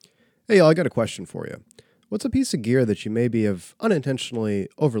Hey, y'all, I got a question for you. What's a piece of gear that you maybe have unintentionally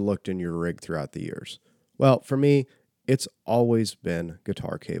overlooked in your rig throughout the years? Well, for me, it's always been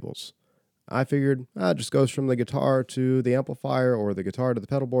guitar cables. I figured it just goes from the guitar to the amplifier or the guitar to the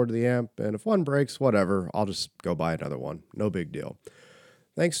pedal board to the amp, and if one breaks, whatever, I'll just go buy another one. No big deal.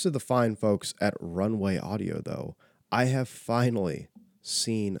 Thanks to the fine folks at Runway Audio, though, I have finally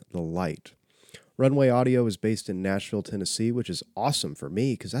seen the light. Runway Audio is based in Nashville, Tennessee, which is awesome for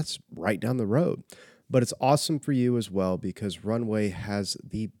me because that's right down the road. But it's awesome for you as well because Runway has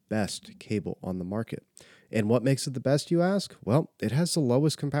the best cable on the market. And what makes it the best, you ask? Well, it has the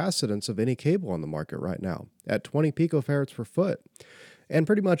lowest capacitance of any cable on the market right now, at 20 picofarads per foot. And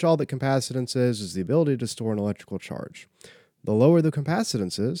pretty much all that capacitance is the ability to store an electrical charge. The lower the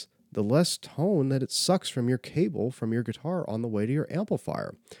capacitance is, the less tone that it sucks from your cable from your guitar on the way to your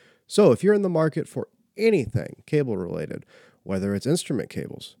amplifier. So if you're in the market for anything cable related, whether it's instrument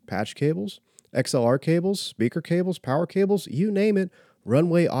cables, patch cables, XLR cables, speaker cables, power cables, you name it,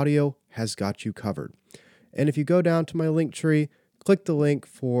 Runway Audio has got you covered. And if you go down to my link tree, click the link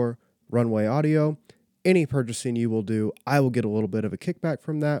for Runway Audio, any purchasing you will do, I will get a little bit of a kickback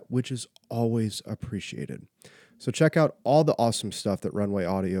from that, which is always appreciated. So check out all the awesome stuff that Runway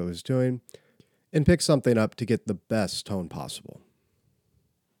Audio is doing and pick something up to get the best tone possible.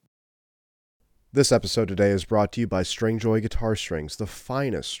 This episode today is brought to you by Stringjoy Guitar Strings, the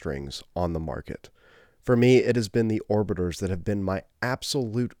finest strings on the market. For me, it has been the Orbiters that have been my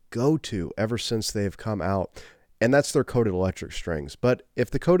absolute go-to ever since they've come out, and that's their coated electric strings. But if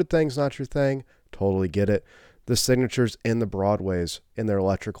the coated thing's not your thing, totally get it. The Signatures and the Broadways in their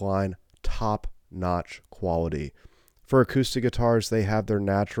electric line, top-notch quality. For acoustic guitars, they have their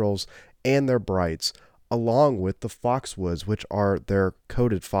Naturals and their Brights, along with the Foxwoods, which are their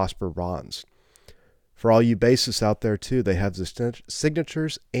coated phosphor bronze. For all you bassists out there too, they have the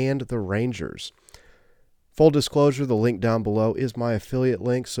Signatures and the Rangers. Full disclosure, the link down below is my affiliate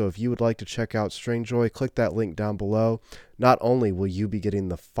link, so if you would like to check out Stringjoy, click that link down below. Not only will you be getting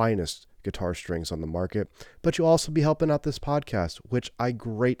the finest guitar strings on the market, but you'll also be helping out this podcast, which I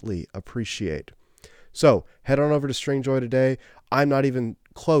greatly appreciate. So head on over to Stringjoy today. I'm not even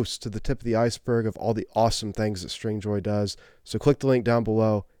close to the tip of the iceberg of all the awesome things that Stringjoy does, so click the link down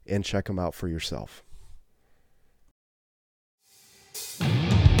below and check them out for yourself.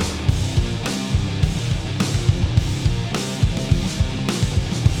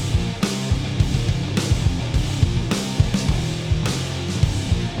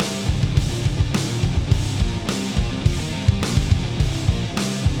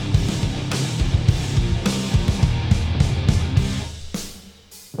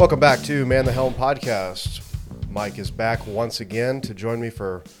 Welcome back to Man the Helm Podcast. Mike is back once again to join me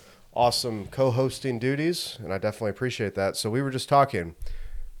for awesome co-hosting duties, and I definitely appreciate that. So we were just talking,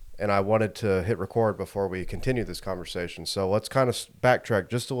 and I wanted to hit record before we continue this conversation. So let's kind of backtrack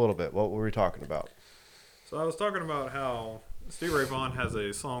just a little bit. What were we talking about? So I was talking about how Stevie Ray Vaughan has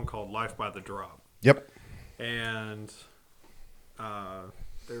a song called Life by the Drop. Yep. And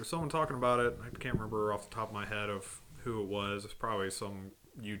there was someone talking about it. I can't remember off the top of my head of who it was. It's probably some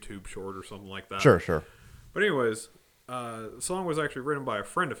YouTube short or something like that. Sure. But anyways, the song was actually written by a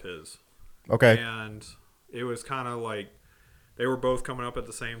friend of his. Okay. And it was kind of like they were both coming up at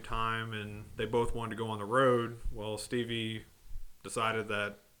the same time, and they both wanted to go on the road. Well, Stevie decided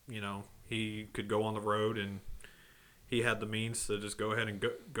that, he could go on the road, and he had the means to just go ahead and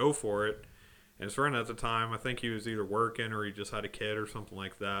go for it. And his friend at the time, I think he was either working or he just had a kid or something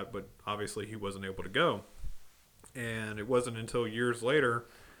like that, but obviously he wasn't able to go. And it wasn't until years later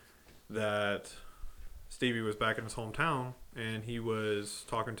that Stevie was back in his hometown, and he was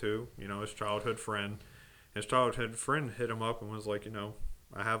talking to, his childhood friend. His childhood friend hit him up and was like,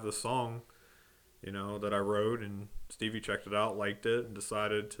 I have this song, that I wrote, and Stevie checked it out, liked it, and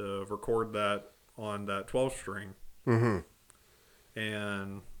decided to record that on that 12-string. Mm-hmm.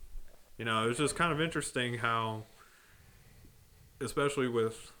 And, it was just kind of interesting how, especially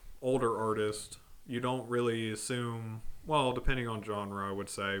with older artists, you don't really assume, well, depending on genre, I would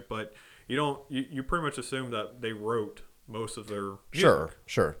say, but you pretty much assume that they wrote most of their music.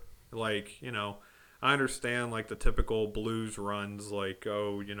 Sure. Like, I understand like the typical blues runs, like,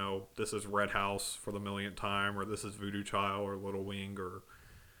 this is Red House for the millionth time, or this is Voodoo Child, or Little Wing, or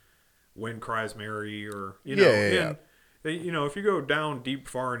Wind Cries Mary, or, Yeah. If you go down deep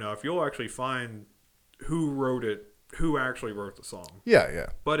far enough, you'll actually find who actually wrote the song. Yeah.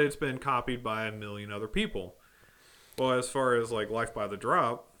 But it's been copied by a million other people. Well, as far as like Life by the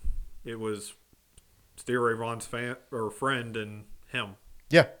Drop, it was Stevie Ray Vaughan's friend and him.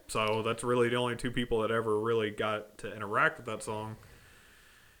 Yeah. So that's really the only two people that ever really got to interact with that song.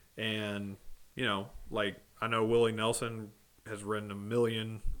 And, like I know Willie Nelson has written a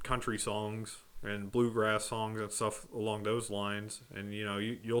million country songs and bluegrass songs and stuff along those lines. And,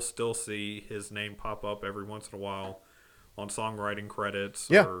 you'll still see his name pop up every once in a while on songwriting credits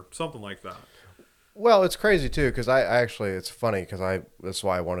or something like that. Well, it's crazy too, because I actually, it's funny because that's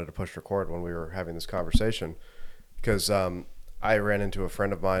why I wanted to push record when we were having this conversation, because I ran into a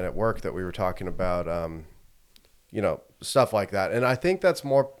friend of mine at work that we were talking about, stuff like that, and I think that's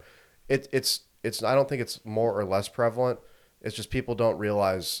more, it's I don't think it's more or less prevalent. It's just people don't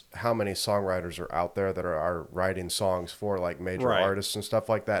realize how many songwriters are out there that are writing songs for like major artists and stuff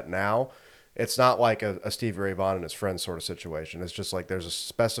like that now. It's not like a Stevie Ray Vaughan and his friends sort of situation. It's just like there's a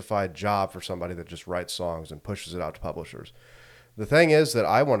specified job for somebody that just writes songs and pushes it out to publishers. The thing is that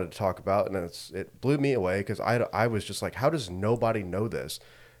I wanted to talk about, and it blew me away because I was just like, how does nobody know this?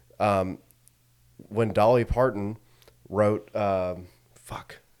 When Dolly Parton wrote, I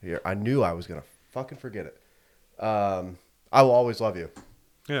knew I was going to fucking forget it. I Will Always Love You.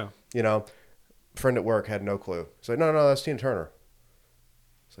 Yeah. Friend at work had no clue. He's like, no, that's Tina Turner.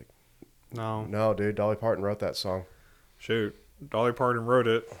 No, dude. Dolly Parton wrote that song. Shoot, Dolly Parton wrote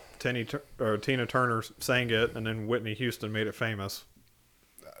it. Tina Turner sang it, and then Whitney Houston made it famous.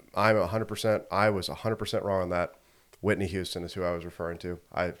 I was 100% wrong on that. Whitney Houston is who I was referring to.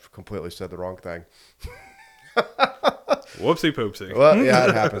 I completely said the wrong thing. Whoopsie poopsie. Well, yeah,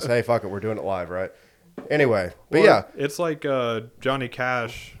 it happens. Hey, fuck it. We're doing it live, right? Anyway, it's like Johnny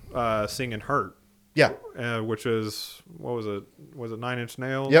Cash singing "Hurt." Yeah. Which is, what was it? Was it 9 Inch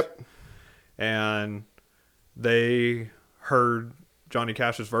Nails? Yep. And they heard Johnny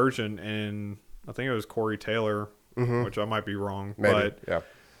Cash's version, and I think it was Corey Taylor, which I might be wrong. Maybe, but yeah.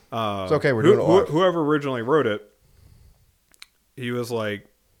 It's okay, we're doing it live. Whoever originally wrote it, he was like,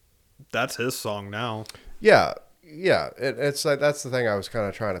 that's his song now. Yeah. It's like, that's the thing I was kind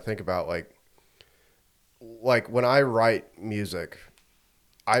of trying to think about. Like when I write music,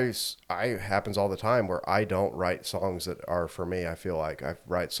 I happens all the time where I don't write songs that are for me. I feel like I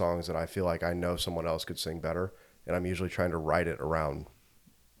write songs that I feel like I know someone else could sing better, and I'm usually trying to write it around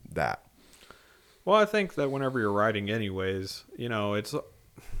that. Well, I think that whenever you're writing anyways, it's,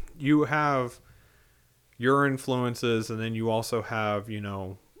 you have your influences, and then you also have,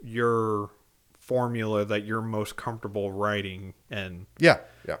 your formula that you're most comfortable writing. And yeah.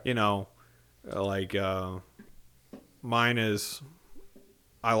 Like mine is,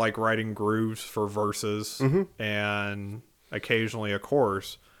 I like writing grooves for verses and occasionally a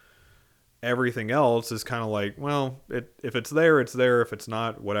chorus. Everything else is kind of like, well, if it's there, it's there. If it's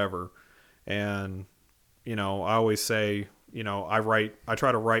not, whatever. And, I always say, I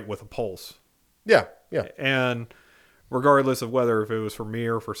try to write with a pulse. Yeah. And regardless of whether if it was for me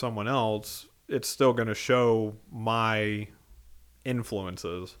or for someone else, it's still going to show my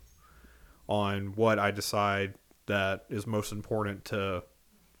influences on what I decide that is most important to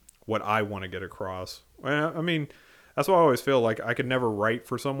what I want to get across. I mean, that's why I always feel like I could never write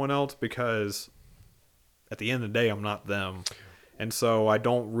for someone else, because at the end of the day, I'm not them. And so I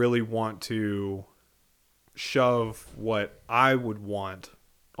don't really want to shove what I would want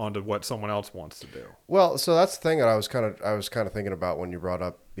onto what someone else wants to do. Well, so that's the thing that I was kind of thinking about when you brought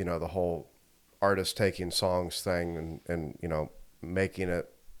up, the whole artist taking songs thing and making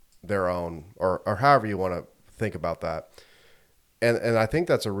it their own, or however you want to think about that. And I think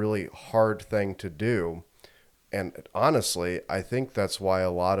that's a really hard thing to do. And honestly, I think that's why a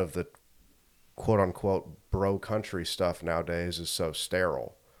lot of the quote unquote bro country stuff nowadays is so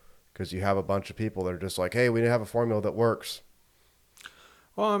sterile. Because you have a bunch of people that are just like, hey, we have a formula that works.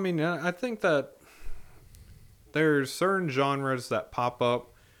 Well, I mean, I think that there's certain genres that pop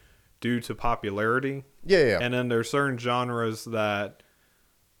up due to popularity. Yeah. And then there's certain genres that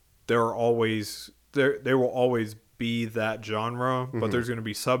they will always be that genre, but there's going to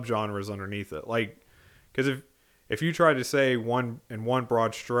be subgenres underneath it. Like, because if you try to say one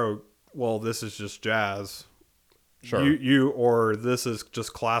broad stroke, well, this is just jazz, sure, or this is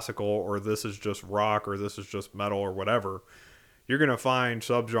just classical, or this is just rock, or this is just metal, or whatever, you're going to find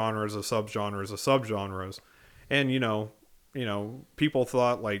subgenres of subgenres of subgenres. And people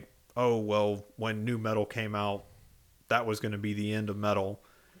thought like, oh well, when new metal came out, that was going to be the end of metal.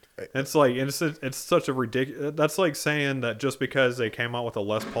 It's like, it's such a ridiculous. That's like saying that just because they came out with a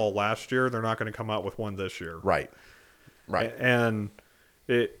Les Paul last year, they're not going to come out with one this year. Right. And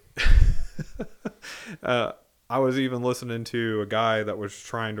it. I was even listening to a guy that was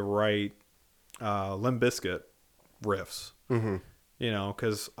trying to write Limp Bizkit riffs.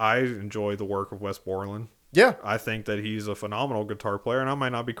 Because I enjoy the work of Wes Borland. Yeah. I think that he's a phenomenal guitar player, and I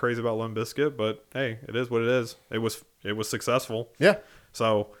might not be crazy about Limp Bizkit, but hey, it is what it is. It was successful. Yeah.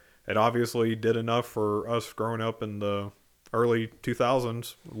 So it obviously did enough for us growing up in the early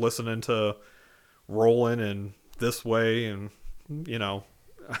 2000s, listening to Rollin' and This Way, and you know,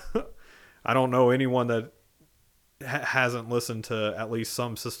 I don't know anyone that hasn't listened to at least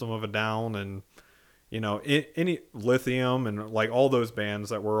some System of a Down, and you know, any Lithium, and like all those bands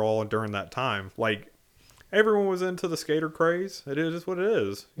that were all during that time. Like everyone was into the skater craze. It is what it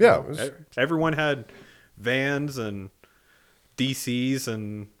is. Yeah, Everyone had Vans and DCs,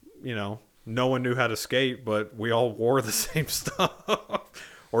 and you know, no one knew how to skate, but we all wore the same stuff.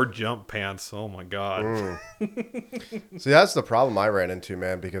 Or jump pants. Oh my god. See, that's the problem I ran into,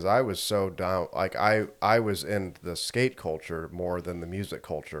 man, because I was so down. Like I was in the skate culture more than the music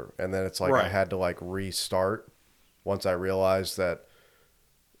culture, and then it's like I Right. had to like restart once I realized that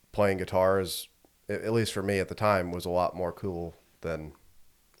playing guitar is, at least for me at the time, was a lot more cool than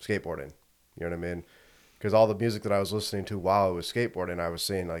skateboarding. You know what I mean? Because all the music that I was listening to while I was skateboarding, I was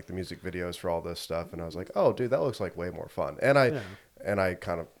seeing like the music videos for all this stuff, and I was like, oh, dude, that looks like way more fun. Yeah. And I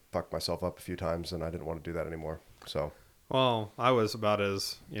kind of fucked myself up a few times, and I didn't want to do that anymore. So Well, I was about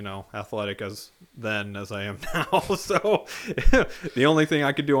as, you know, athletic as then as I am now. So the only thing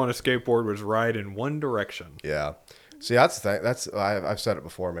I could do on a skateboard was ride in one direction. yeah, see, that's the thing. I've said it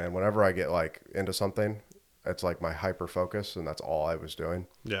before, man. Whenever I get like into something, it's like my hyper focus, and that's all I was doing.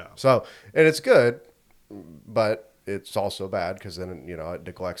 Yeah. So, and it's good, but it's also bad because then, you know, it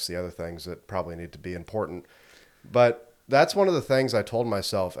neglects the other things that probably need to be important. But that's one of the things I told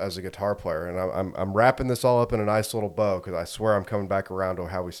myself as a guitar player, and I'm wrapping this all up in a nice little bow because I swear I'm coming back around to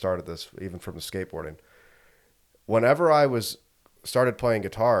how we started this, even from the skateboarding. Whenever I started playing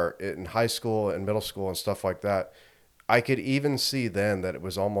guitar in high school and middle school and stuff like that, I could even see then that it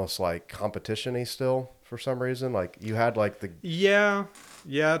was almost like competition-y still for some reason. Like you had like the Yeah.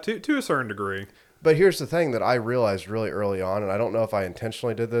 Yeah, to a certain degree. But here's the thing that I realized really early on, and I don't know if I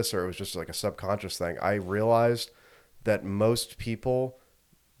intentionally did this or it was just like a subconscious thing. I realized that most people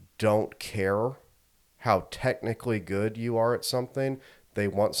don't care how technically good you are at something. They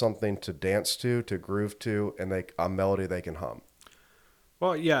want something to dance to groove to, and a melody they can hum.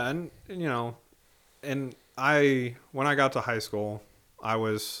 Well, yeah, and you know, and when I got to high school, I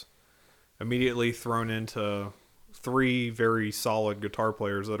was immediately thrown into three very solid guitar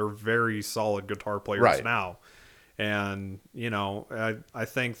players that are very solid guitar players Right. now. And, you know, I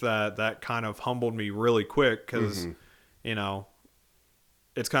think that kind of humbled me really quick because, you know,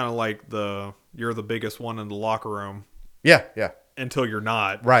 it's kind of like you're the biggest one in the locker room Yeah, yeah. until you're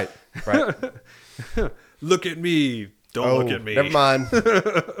not. Right, right. Look at me. Don't look at me. Never mind.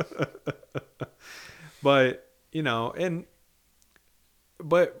 But, you know,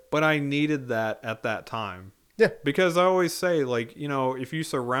 but I needed that at that time. Yeah. Because I always say, like, you know, if you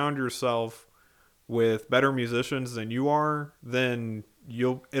surround yourself with better musicians than you are, then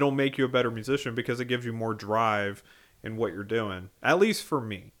it'll make you a better musician because it gives you more drive in what you're doing. At least for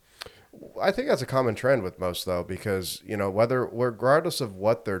me. I think that's a common trend with most, though, because, you know, regardless of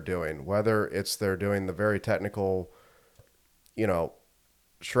what they're doing, whether it's they're doing the very technical, you know,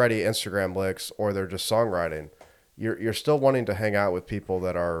 shreddy Instagram licks or they're just songwriting, you're still wanting to hang out with people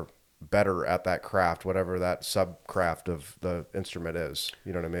that are better at that craft, whatever that subcraft of the instrument is.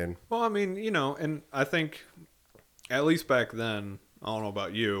 You know what I mean? Well, I mean, you know, and I think at least back then, I don't know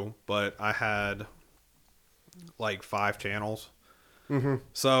about you, but I had like 5 channels. Mm-hmm.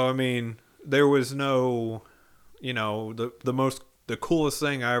 So, I mean, there was no, you know, the coolest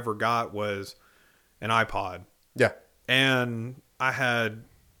thing I ever got was an iPod. Yeah. And I had,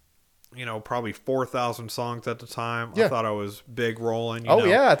 you know, probably 4,000 songs at the time. Yeah. I thought I was big rolling. Oh,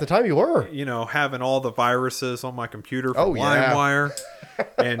 yeah. At the time you were. You know, having all the viruses on my computer Oh, from yeah. LimeWire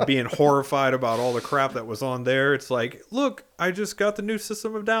and being horrified about all the crap that was on there. It's like, look, I just got the new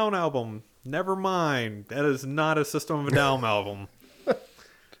System of a Down album. Never mind. That is not a System of a Down album.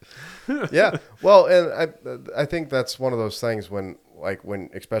 Yeah. Well, and I think that's one of those things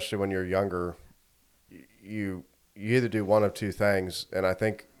especially when you're younger, you either do one of two things, and I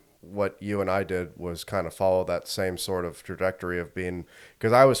think what you and I did was kind of follow that same sort of trajectory of being,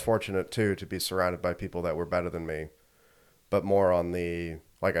 because I was fortunate too to be surrounded by people that were better than me, but more on the,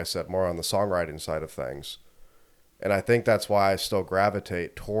 like I said, more on the songwriting side of things. And I think that's why I still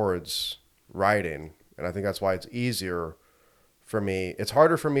gravitate towards writing, and I think that's why it's easier for me. It's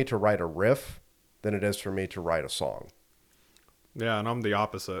harder for me to write a riff than it is for me to write a song. Yeah, and I'm the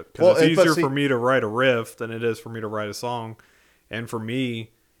opposite. Because it's but easier see- for me to write a riff than it is for me to write a song. And for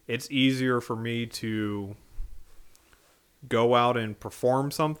me, it's easier for me to go out and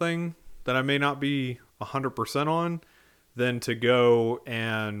perform something that I may not be 100% on than to go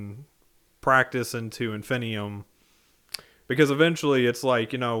and practice into infinitum because eventually it's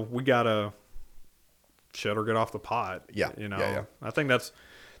like, we gotta shit or get off the pot. Yeah. Yeah. I think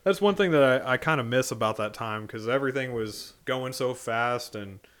that's one thing that I kind of miss about that time, because everything was going so fast,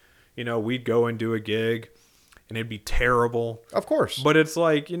 and we'd go and do a gig and it'd be terrible. Of course. But it's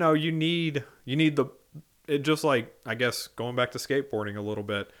like, you need it, just like, I guess, going back to skateboarding a little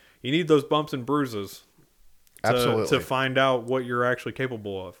bit, you need those bumps and bruises Absolutely. to find out what you're actually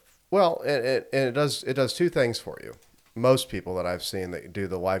capable of. Well, and it does two things for you. Most people that I've seen that do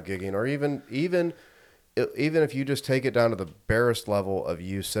the live gigging, or even if you just take it down to the barest level of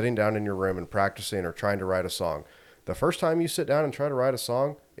you sitting down in your room and practicing or trying to write a song, the first time you sit down and try to write a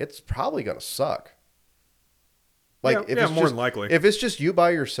song, it's probably going to suck. Like, Yeah, if it's more just, than likely. if it's just you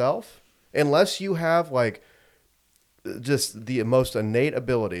by yourself, unless you have like just the most innate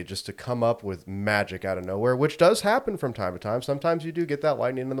ability just to come up with magic out of nowhere, which does happen from time to time. Sometimes you do get that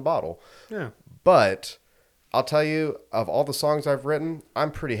lightning in the bottle. Yeah. But I'll tell you, of all the songs I've written,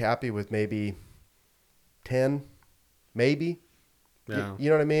 I'm pretty happy with maybe 10, maybe. Yeah.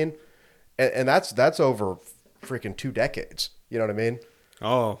 You know what I mean? And that's over freaking 2 decades. You know what I mean?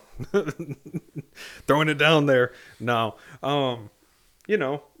 Oh, throwing it down there. No.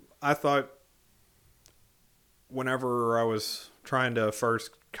 I thought whenever I was trying to first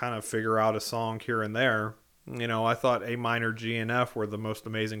kind of figure out a song here and there, I thought A minor, G, and F were the most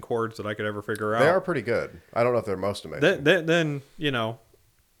amazing chords that I could ever figure out. They are pretty good. I don't know if they're most amazing. Then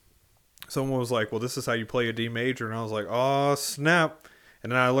someone was like, well, this is how you play a D major. And I was like, oh, snap.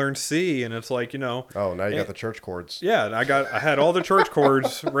 And then I learned C, and it's like, Oh, now you got the church chords. Yeah, I had all the church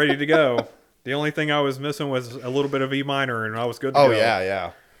chords ready to go. The only thing I was missing was a little bit of E minor, and I was good to go. Oh,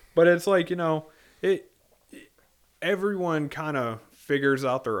 yeah. But it's like, everyone kind of figures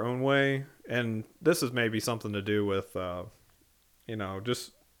out their own way, and this is maybe something to do with,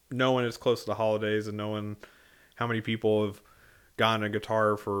 just knowing it's close to the holidays and knowing how many people have gotten a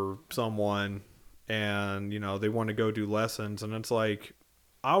guitar for someone, and, they want to go do lessons, and it's like,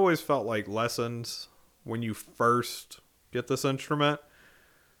 I always felt like lessons, when you first get this instrument,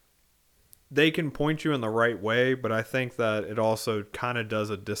 they can point you in the right way, but I think that it also kind of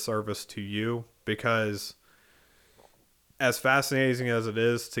does a disservice to you, because as fascinating as it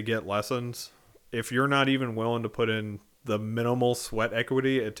is to get lessons, if you're not even willing to put in the minimal sweat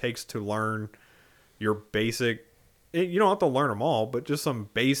equity it takes to learn your basic, you don't have to learn them all, but just some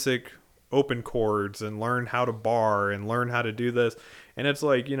basic open chords, and learn how to bar, and learn how to do this. And it's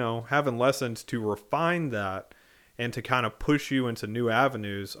like, having lessons to refine that and to kind of push you into new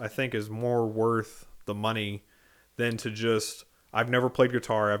avenues, I think is more worth the money than to just, I've never played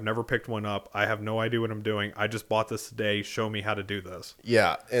guitar, I've never picked one up, I have no idea what I'm doing, I just bought this today, show me how to do this.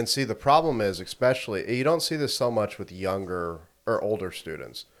 Yeah, and see, the problem is, especially, you don't see this so much with younger or older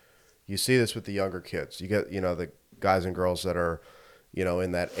students. You see this with the younger kids. You get, the guys and girls that are,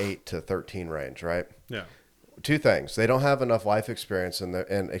 in that 8 to 13 range, right? Yeah. Two things. They don't have enough life experience, and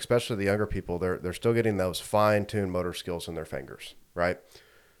especially the younger people, they're still getting those fine-tuned motor skills in their fingers, right?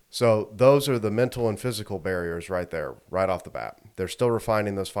 So those are the mental and physical barriers right there, right off the bat. They're still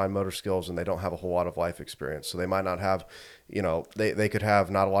refining those fine motor skills, and they don't have a whole lot of life experience. So they might not have, they could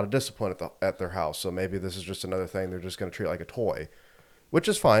have not a lot of discipline at their house. So maybe this is just another thing they're just going to treat like a toy, which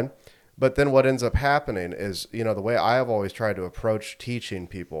is fine. But then what ends up happening is, the way I have always tried to approach teaching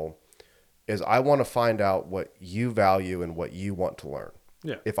people is I want to find out what you value and what you want to learn.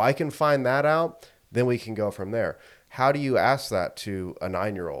 Yeah. If I can find that out, then we can go from there. How do you ask that to a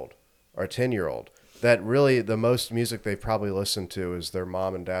 9-year-old or a 10-year-old that really the most music they've probably listened to is their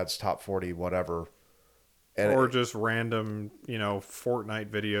mom and dad's top 40 whatever, or just random, Fortnite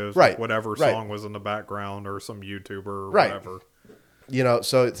videos, right, with whatever right. song was in the background, or some YouTuber or right. whatever.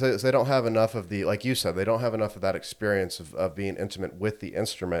 So they don't have enough of the, like you said, they don't have enough of that experience of being intimate with the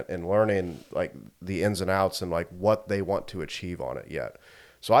instrument and learning like the ins and outs and like what they want to achieve on it yet.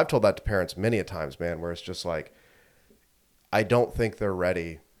 So I've told that to parents many a times, man, where it's just like, I don't think they're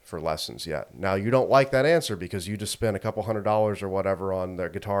ready for lessons yet. Now, you don't like that answer because you just spent a couple $100s or whatever on their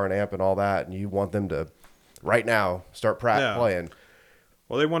guitar and amp and all that, and you want them to right now start playing.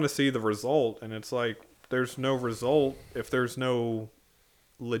 Well, they want to see the result, and it's like, there's no result if there's no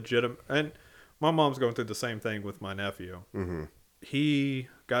legitimate. And my mom's going through the same thing with my nephew. Mm-hmm. He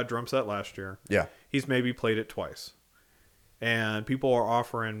got a drum set last year. Yeah. He's maybe played it twice. And people are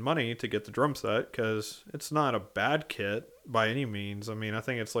offering money to get the drum set because it's not a bad kit by any means. I mean, I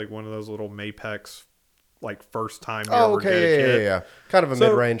think it's like one of those little Mapex, like, first time you ever get a kit. Yeah. Kind of a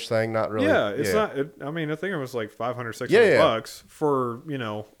mid-range thing, not really. Yeah, it's not. I mean, I think it was like $500, $600 for,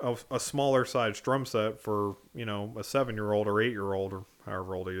 a smaller size drum set for, a 7-year-old or 8-year-old or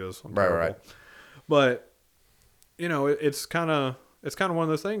however old he is. I'm terrible. Right. But it's kind of one of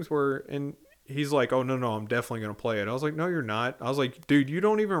those things where, and he's like, oh no, I'm definitely gonna play it. I was like, no, you're not. I was like, dude, you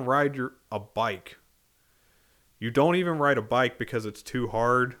don't even ride a bike. You don't even ride a bike because it's too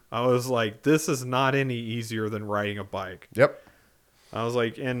hard. I was like, this is not any easier than riding a bike. Yep. I was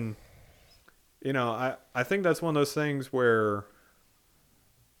like, and I think that's one of those things where,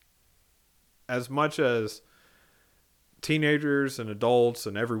 as much as teenagers and adults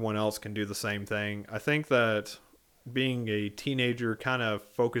and everyone else can do the same thing, I think that being a teenager kind of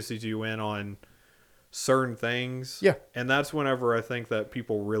focuses you in on certain things. Yeah. And that's whenever I think that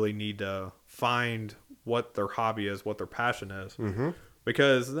people really need to find what their hobby is, what their passion is. Mm-hmm.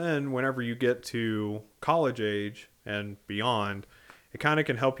 Because then whenever you get to college age and beyond, it kind of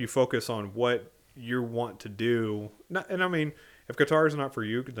can help you focus on what you want to do. And I mean, if guitar is not for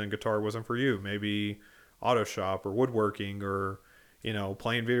you, then guitar wasn't for you. Maybe auto shop or woodworking or,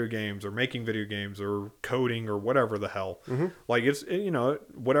 playing video games or making video games or coding or whatever the hell. Mm-hmm. Like it's,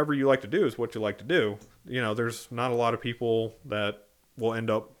 whatever you like to do is what you like to do. There's not a lot of people that will end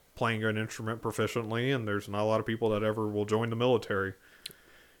up playing an instrument proficiently, and there's not a lot of people that ever will join the military.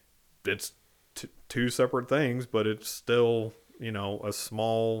 It's two separate things, but it's still, a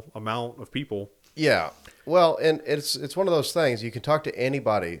small amount of people. Yeah. Well, and it's one of those things. You can talk to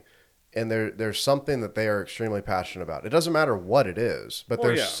anybody, and there's something that they are extremely passionate about. It doesn't matter what it is, but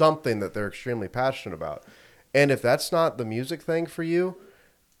there's something that they're extremely passionate about. And if that's not the music thing for you,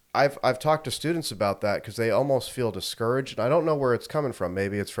 I've talked to students about that because they almost feel discouraged. And I don't know where it's coming from.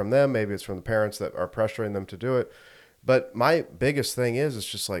 Maybe it's from them. Maybe it's from the parents that are pressuring them to do it. But my biggest thing is, it's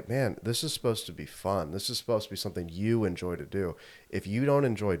just like, man, this is supposed to be fun. This is supposed to be something you enjoy to do. If you don't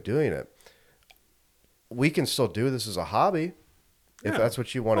enjoy doing it, we can still do this as a hobby. If that's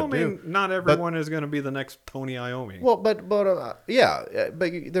what you want to do. Not everyone is going to be the next Tony Iommi. Well, but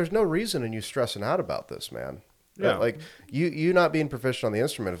there's no reason in you stressing out about this, man. Yeah. Like you not being proficient on the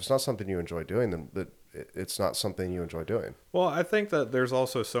instrument, if it's not something you enjoy doing, then it's not something you enjoy doing. Well, I think that there's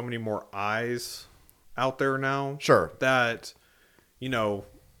also so many more eyes out there now. Sure. That, they'll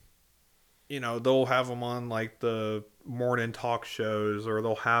have them on like the morning talk shows, or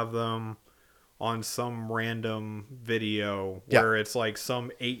they'll have them on some random video where it's like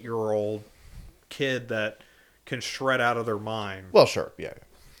some 8-year-old kid that can shred out of their mind. Well, sure. Yeah.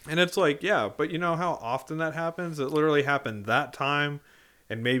 And it's like, yeah, but you know how often that happens? It literally happened that time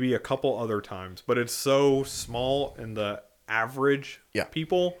and maybe a couple other times. But it's so small in the average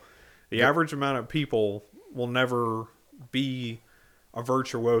people. The average amount of people will never be a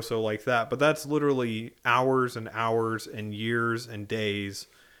virtuoso like that. But that's literally hours and hours and years and days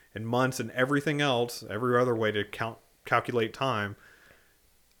and months and everything else, every other way to calculate time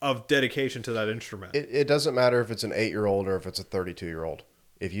of dedication to that instrument. It doesn't matter if it's an 8-year-old or if it's a 32-year-old.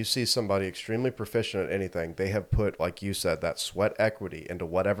 If you see somebody extremely proficient at anything, they have put, like you said, that sweat equity into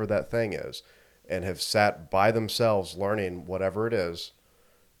whatever that thing is and have sat by themselves learning whatever it is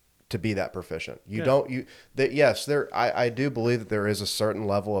to be that proficient. I do believe that there is a certain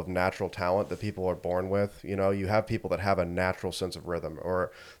level of natural talent that people are born with. You have people that have a natural sense of rhythm,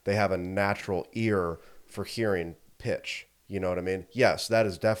 or they have a natural ear for hearing pitch. You know what I mean? Yes, that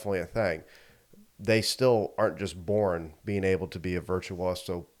is definitely a thing. They still aren't just born being able to be a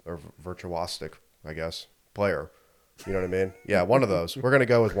virtuosic, I guess, player. You know what I mean? Yeah, one of those. We're going to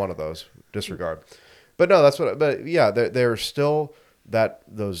go with one of those. Disregard. But no, there's still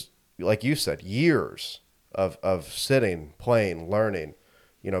those, like you said, years of sitting, playing, learning,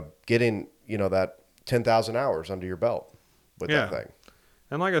 getting, that 10,000 hours under your belt with that thing.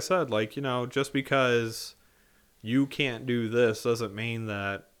 And like I said, just because you can't do this doesn't mean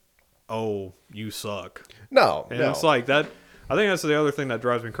that, oh, you suck. No. It's like that. I think that's the other thing that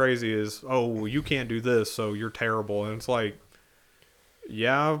drives me crazy is, oh, well, you can't do this, so you're terrible. And it's like,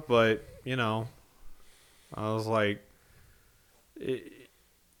 yeah, but, I was like,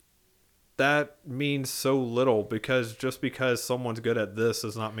 that means so little, because just because someone's good at this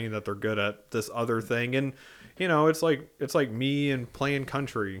does not mean that they're good at this other thing. And, it's like me and playing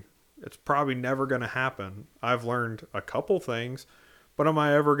country. It's probably never going to happen. I've learned a couple things, but am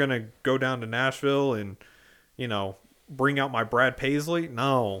I ever going to go down to Nashville and, bring out my Brad Paisley?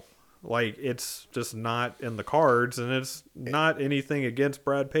 No. Like, it's just not in the cards, and it's not anything against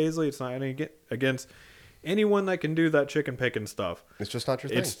Brad Paisley. It's not any against anyone that can do that chicken picking stuff. It's just not your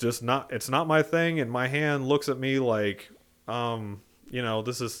thing. It's not my thing, and my hand looks at me like,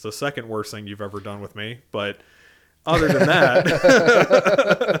 this is the second worst thing you've ever done with me. But other than that,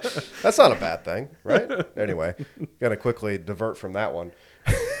 that's not a bad thing, right? Anyway, gotta quickly divert from that one.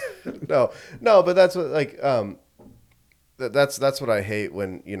 No, but that's what, That's what I hate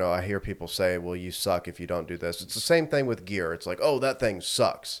when, I hear people say, well, you suck if you don't do this. It's the same thing with gear. It's like, oh, that thing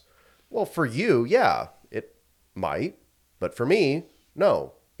sucks. Well, for you, yeah, it might, but for me,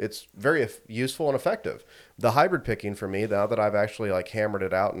 no. It's very useful and effective. The hybrid picking for me, now that I've actually like hammered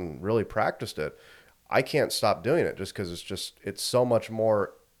it out and really practiced it, I can't stop doing it just because it's so much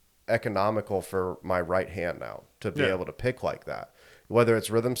more economical for my right hand now to be Yeah. able to pick like that. Whether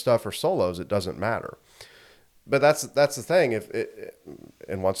it's rhythm stuff or solos, it doesn't matter. But that's the thing.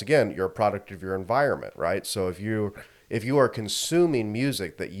 And once again, you're a product of your environment, right? So if you are consuming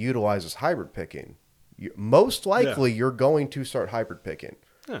music that utilizes hybrid picking, most Yeah. likely you're going to start hybrid picking.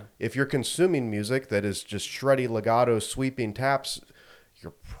 Yeah. If you're consuming music that is just shreddy legato sweeping taps,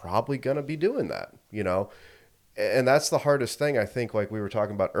 you're probably going to be doing that. And that's the hardest thing, I think, like we were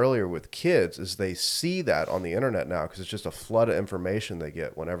talking about earlier with kids, is they see that on the internet now because it's just a flood of information they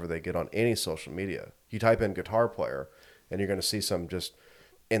get whenever they get on any social media. You type in guitar player and you're going to see some just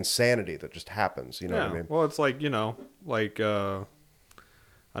insanity that just happens. You know what I mean? Well, it's like, I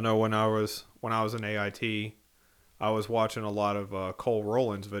know when I was in AIT, I was watching a lot of Cole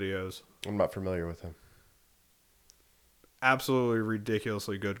Rowland's videos. I'm not familiar with him. Absolutely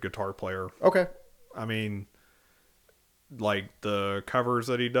ridiculously good guitar player. Okay. I mean, like the covers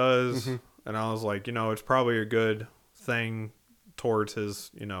that he does, and I was like, it's probably a good thing towards his,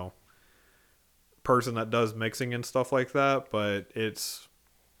 person that does mixing and stuff like that, but it's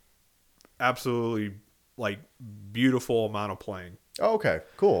absolutely like beautiful amount of playing. Oh, okay.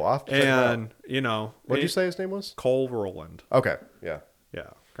 Cool. I'll have to check it out. And, What did you say his name was? Cole Rowland. Okay. Yeah. Yeah.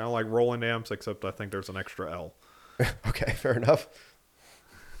 Kind of like Roland amps, except I think there's an extra L. Okay. Fair enough.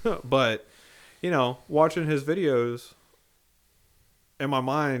 But, watching his videos, in my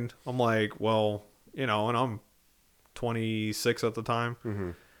mind, I'm like, well, and I'm 26 at the time.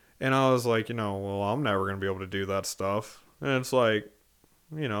 Mm-hmm. And I was like, well, I'm never going to be able to do that stuff. And it's like,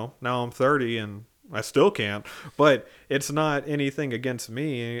 now I'm 30 and I still can't. But it's not anything against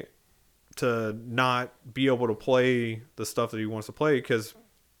me to not be able to play the stuff that he wants to play because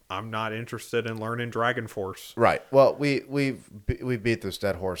I'm not interested in learning Dragon Force. Right. Well, we've beat this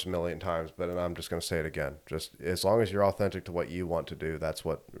dead horse a million times, but I'm just going to say it again. Just as long as you're authentic to what you want to do, that's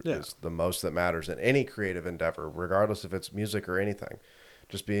what is the most that matters in any creative endeavor, regardless if it's music or anything.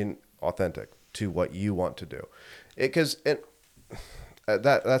 Just being authentic to what you want to do. That's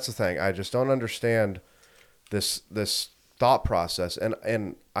the thing. I just don't understand this thought process,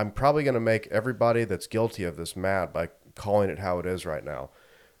 and I'm probably going to make everybody that's guilty of this mad by calling it how it is right now.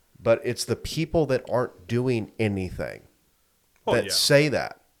 But it's the people that aren't doing anything that say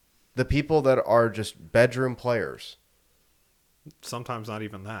that. The people that are just bedroom players. Sometimes not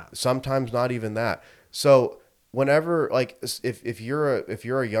even that. So whenever, like, if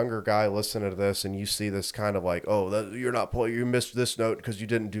you're a younger guy listening to this and you see this kind of like, oh, you're not playing, you missed this note because you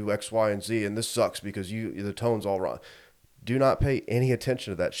didn't do X, Y, and Z, and this sucks because the tone's all wrong. Do not pay any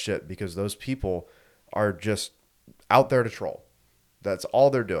attention to that shit because those people are just out there to troll. That's all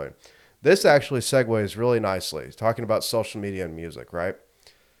they're doing. This actually segues really nicely, talking about social media and music, right?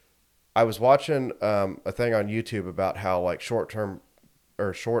 I was watching a thing on YouTube about how like short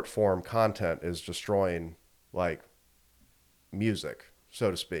form content is destroying like music,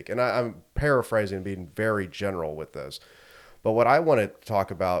 so to speak. And I'm paraphrasing, being very general with this. But what I want to talk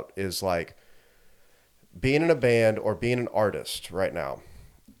about is like being in a band or being an artist right now.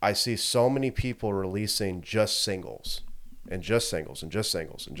 I see so many people releasing just singles. And just singles and just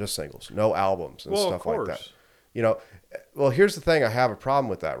singles and just singles. No albums and stuff like that. Well, here's the thing. I have a problem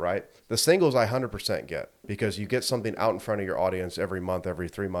with that, right? The singles I 100% get because you get something out in front of your audience every month, every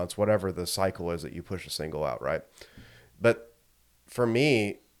 3 months, whatever the cycle is that you push a single out, right? But for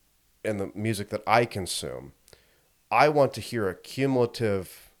me, in the music that I consume, I want to hear a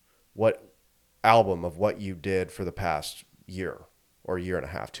cumulative album of what you did for the past year or year and a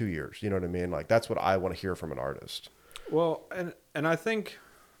half, 2 years. You know what I mean? Like that's what I want to hear from an artist. Well, and I think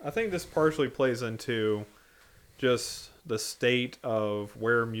this partially plays into just the state of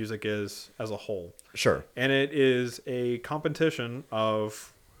where music is as a whole. Sure. And it is a competition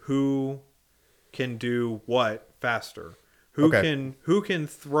of who can do what faster. Who can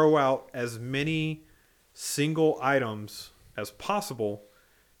throw out as many single items as possible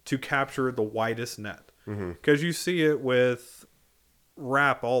to capture the widest net. Because you see it with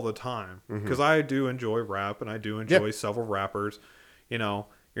rap all the time because I do enjoy rap and I do enjoy several rappers.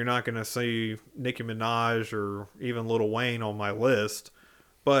 You're not going to see Nicki Minaj or even Lil Wayne on my list,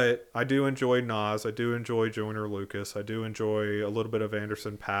 but I do enjoy Nas. I do enjoy Joyner Lucas. I do enjoy a little bit of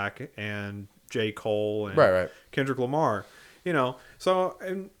Anderson .Paak and J. Cole and right. Kendrick Lamar. So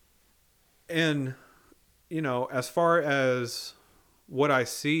and as far as what I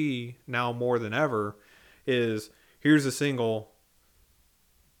see now more than ever is here's a single,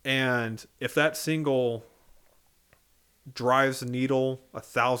 and if that single drives the needle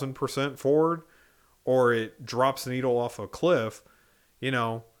 1,000% forward, or it drops the needle off a cliff, you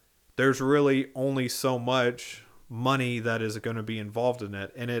know, there's really only so much money that is going to be involved in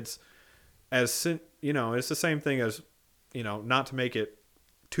it. And it's it's the same thing as, not to make it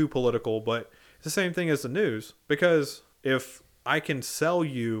too political, but it's the same thing as the news. Because if I can sell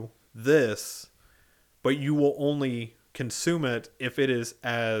you this, but you will only consume it if it is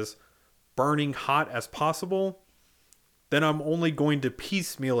as burning hot as possible, then I'm only going to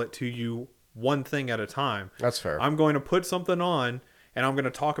piecemeal it to you one thing at a time. That's fair. I'm going to put something on and I'm going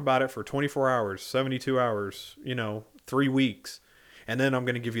to talk about it for 24 hours, 72 hours, 3 weeks. And then I'm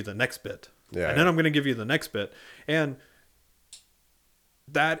going to give you the next bit. Yeah. And then I'm going to give you the next bit. And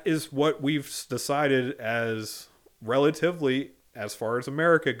that is what we've decided as relatively, as far as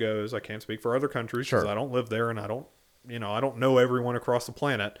America goes. I can't speak for other countries because I don't live there and I don't know everyone across the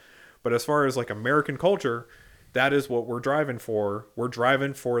planet. But as far as like American culture, that is what we're driving for. We're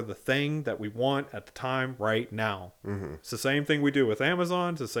driving for the thing that we want at the time right now. Mm-hmm. It's the same thing we do with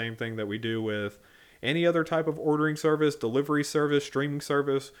Amazon. It's the same thing that we do with any other type of ordering service, delivery service, streaming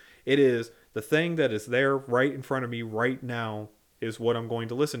service. It is the thing that is there right in front of me right now is what I'm going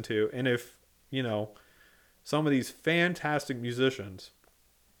to listen to. And if, some of these fantastic musicians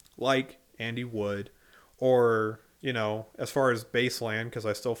like Andy Wood or, as far as Bassland, because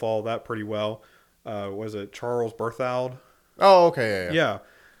I still follow that pretty well, was it Charles Berthoud? Oh, okay, yeah.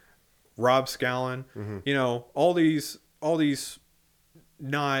 Rob Scallon, all these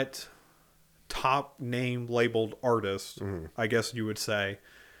not top name labeled artists, I guess you would say,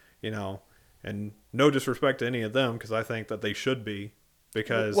 and no disrespect to any of them because I think that they should be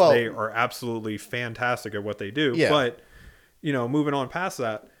because they are absolutely fantastic at what they do. Yeah. But, moving on past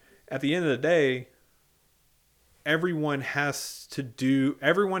that, at the end of the day, everyone has to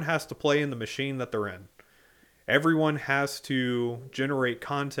play in the machine that they're in. Everyone has to generate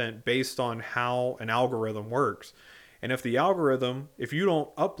content based on how an algorithm works. And if you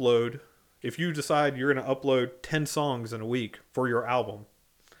decide you're going to upload 10 songs in a week for your album,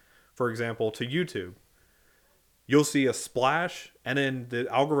 for example, to YouTube, you'll see a splash and then the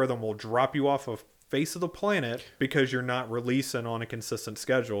algorithm will drop you off of face of the planet because you're not releasing on a consistent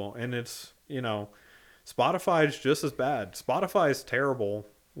schedule. And it's, Spotify is just as bad. Spotify is terrible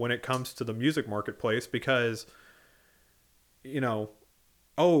when it comes to the music marketplace because,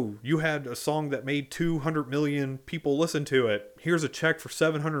 you had a song that made 200 million people listen to it. Here's a check for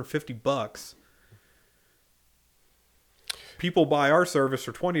 $750. People buy our service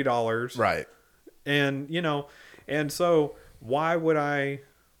for $20. Right. And, and so why would I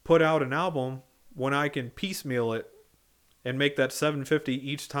put out an album when I can piecemeal it and make that $750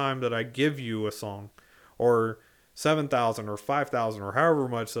 each time that I give you a song? Or $7,000 or $5,000 or however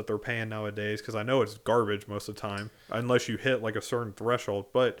much that they're paying nowadays, because I know it's garbage most of the time, unless you hit like a certain threshold.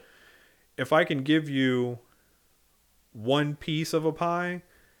 But if I can give you one piece of a pie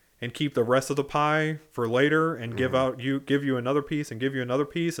and keep the rest of the pie for later and give you another piece and give you another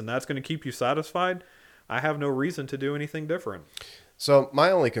piece, and that's going to keep you satisfied, I have no reason to do anything different. So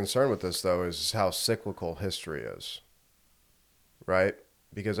my only concern with this, though, is how cyclical history is, right?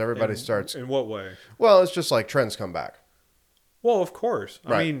 Because everybody starts... In what way? Well, it's just like trends come back. Well, of course.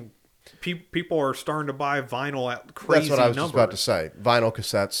 Right. I mean, people are starting to buy vinyl at crazy numbers. That's what I was just about to say. Vinyl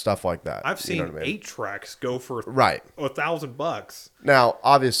cassettes, stuff like that. I've seen 8-tracks go for $1,000. Now,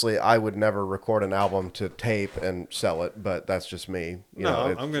 obviously, I would never record an album to tape and sell it, but that's just me.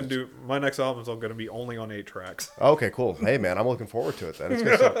 I'm going to do... My next album is going to be only on 8 tracks. Okay, cool. Hey, man, I'm looking forward to it then. It's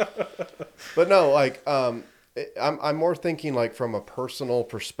good stuff. But no, like... I'm more thinking like from a personal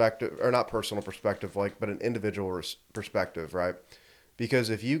perspective, or not personal perspective, like, but an individual perspective, right? Because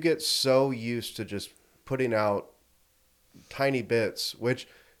if you get so used to just putting out tiny bits, which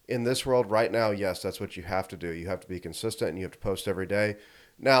in this world right now, yes, that's what you have to do. You have to be consistent and you have to post every day.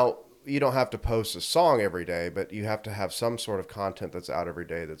 Now, you don't have to post a song every day, but you have to have some sort of content that's out every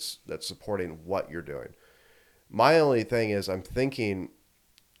day that's supporting what you're doing. My only thing is I'm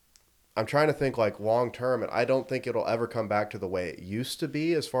trying to think like long term, and I don't think it'll ever come back to the way it used to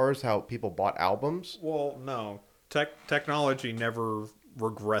be as far as how people bought albums. Well, no. Technology never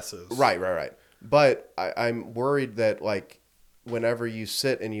regresses. Right. But I'm worried that like whenever you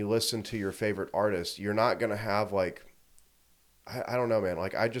sit and you listen to your favorite artist, you're not going to have like, I don't know, man.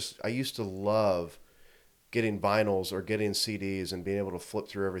 Like I used to love getting vinyls or getting CDs and being able to flip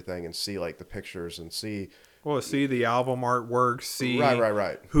through everything and see like the pictures and see. Well, see the album artwork, see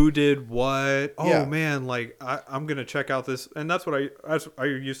Right. who did what. Oh Yeah. man, like I'm gonna check out this, and that's what I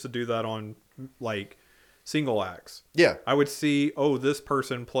used to do that on like single acts. Yeah. I would see, oh, this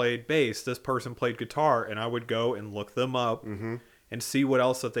person played bass, this person played guitar, and I would go and look them up and see what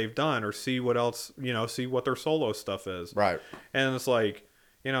else that they've done, or see what else, see what their solo stuff is. Right. And it's like,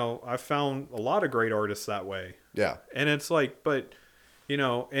 I found a lot of great artists that way. Yeah. And it's like, but,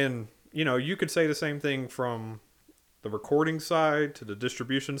 you could say the same thing from the recording side to the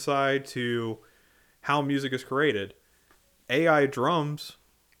distribution side to how music is created. AI drums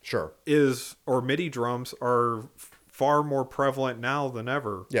Sure. or MIDI drums are far more prevalent now than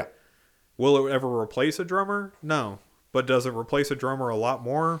ever. Yeah. Will it ever replace a drummer? No. But does it replace a drummer a lot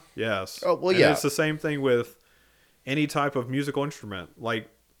more? Yes. Oh, well, and yeah. it's the same thing with any type of musical instrument. Like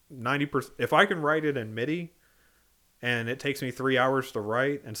 90%, if I can write it in MIDI and it takes me 3 hours to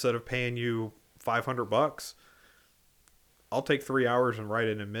write instead of paying you $500, I'll take 3 hours and write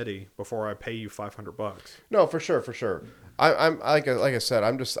it in MIDI before I pay you $500. No, for sure. I'm like I said,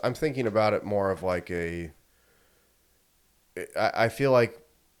 I'm thinking about it more of like I feel like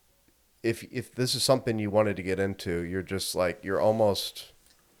if this is something you wanted to get into, you're just like, you're almost,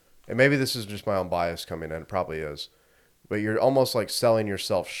 and maybe this is just my own bias coming in, it probably is, but you're almost like selling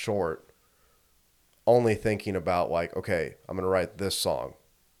yourself short, only thinking about like, okay, I'm going to write this song,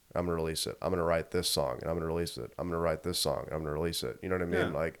 I'm going to release it. I'm going to write this song and I'm going to release it. I'm going to write this song and I'm going to release it. You know what I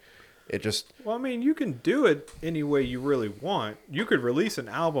mean? Yeah. Like it just, Well, I mean, you can do it any way you really want. You could release an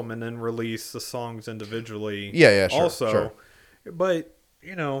album and then release the songs individually. Yeah, sure, also. sure. But,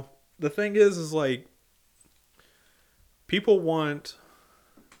 the thing is like people want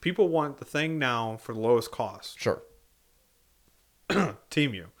the thing now for the lowest cost. sure.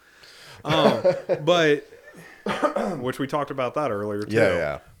 Team you. But which we talked about that earlier too.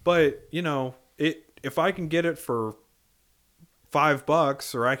 Yeah. But, if I can get it for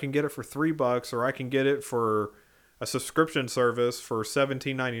 $5 or I can get it for $3 or I can get it for a subscription service for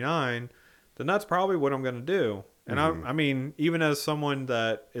 $17.99, then that's probably what I'm going to do. And I mean, even as someone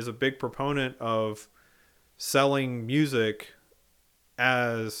that is a big proponent of selling music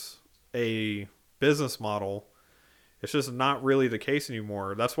as a business model, it's just not really the case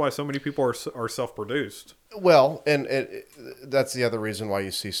anymore. That's why so many people are self-produced. Well, and that's the other reason why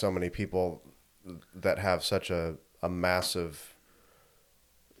you see so many people that have such a massive,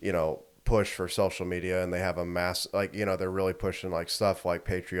 push for social media, and they have a mass, like, they're really pushing like stuff like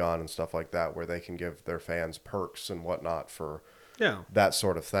Patreon and stuff like that, where they can give their fans perks and whatnot for that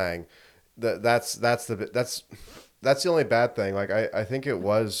sort of thing. That's the only bad thing. Like I think it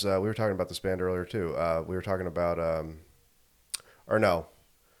was, we were talking about this band earlier too. We were talking about, we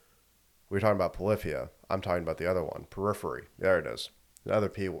were talking about Polyphia. I'm talking about the other one, Periphery. There it is. Another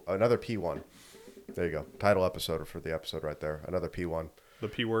P1. There you go. Title episode for the episode right there. Another P1. The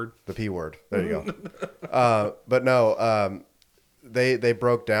P word. The P word. There you go. But no, they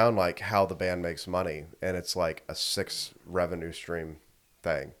broke down like how the band makes money, and it's like a 6 revenue stream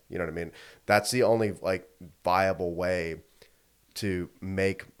thing. You know what I mean? That's the only like viable way to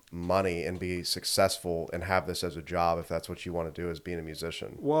make money and be successful and have this as a job, if that's what you want to do, as being a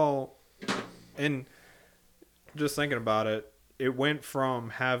musician. Well, and just thinking about it, it went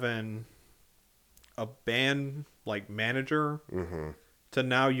from having a band like manager to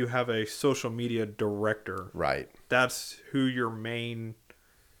now you have a social media director. Right. That's who your main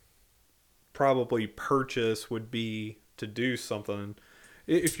probably purchase would be to do something.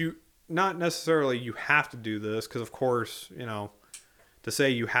 If you, not necessarily you have to do this, because of course, to say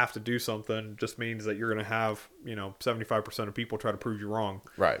you have to do something just means that you're going to have, 75% of people try to prove you wrong.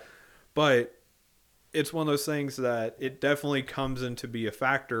 Right. But it's one of those things that it definitely comes into be a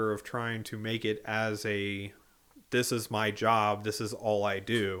factor of trying to make it as this is my job, this is all I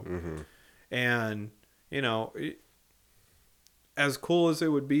do. And, as cool as it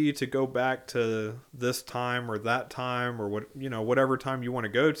would be to go back to this time or that time or whatever time you want to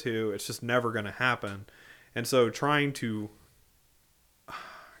go to, it's just never going to happen. And so trying to, I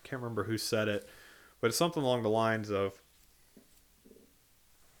can't remember who said it, but it's something along the lines of,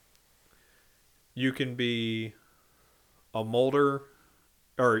 you can be a molder,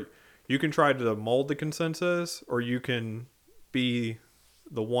 or you can try to mold the consensus, or you can be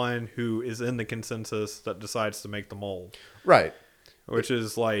the one who is in the consensus that decides to make the mold. Right. Which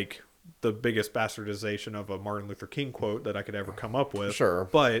is like the biggest bastardization of a Martin Luther King quote that I could ever come up with. Sure.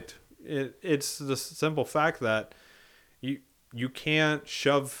 But it's the simple fact that you can't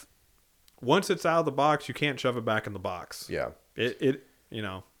shove, once it's out of the box, you can't shove it back in the box. Yeah. It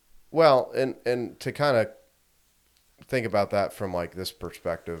Well, and to kind of think about that from like this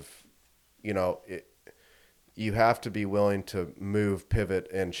perspective. You know, you have to be willing to move, pivot,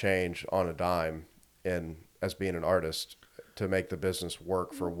 and change on a dime, and as being an artist to make the business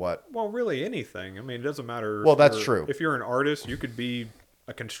work for what. Well, really anything. I mean, it doesn't matter. Well, that's true. If you're an artist, you could be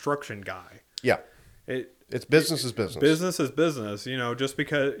a construction guy. Yeah, It it's business is business. Business is business. Just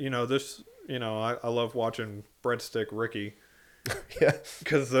because this. I love watching Breadstick Ricky. Yeah,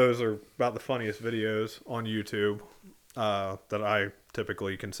 because those are about the funniest videos on YouTube that I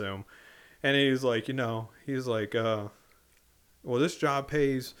typically consume. And he's like, well, this job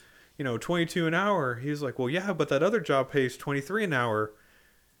pays, 22 an hour. He's like, well, yeah, but that other job pays 23 an hour.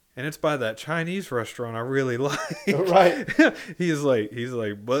 And it's by that Chinese restaurant I really like. right. He's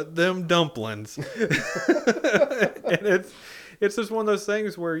like, but them dumplings. And it's just one of those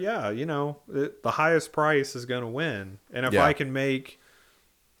things where, the highest price is going to win. And if I can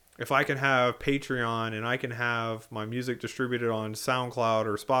have Patreon and I can have my music distributed on SoundCloud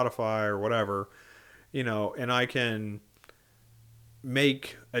or Spotify or whatever, and I can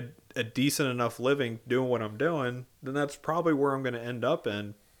make a decent enough living doing what I'm doing, then that's probably where I'm going to end up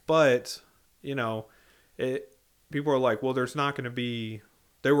in. But, people are like, well, there's not going to be,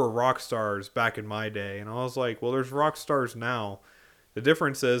 there were rock stars back in my day. And I was like, well, there's rock stars now. The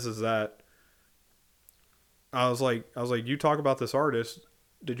difference is that I was like, you talk about this artist.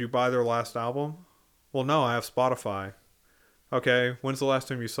 Did you buy their last album? Well, no, I have Spotify. Okay, when's the last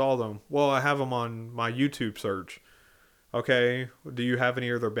time you saw them? Well, I have them on my YouTube search. Okay, do you have any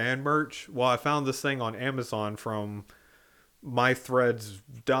of their band merch? Well, I found this thing on Amazon from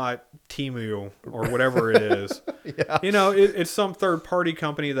mythreads.temu or whatever it is. Yeah. It's some third party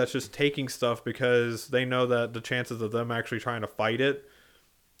company that's just taking stuff because they know that the chances of them actually trying to fight it,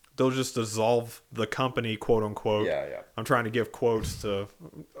 they'll just dissolve the company, quote unquote. Yeah. I'm trying to give quotes to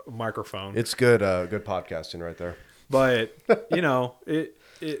a microphone. It's good podcasting right there. But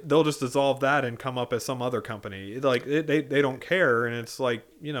they'll just dissolve that and come up as some other company. They don't care, and it's like,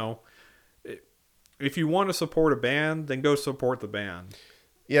 if you want to support a band, then go support the band.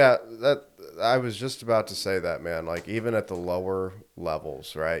 Yeah, that I was just about to say that, man. Like even at the lower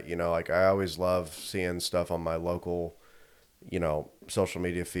levels, right? Like I always love seeing stuff on my local, social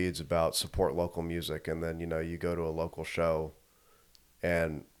media feeds about support local music, and then you go to a local show,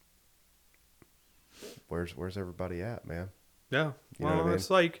 and where's everybody at, man? Yeah, you know what I mean?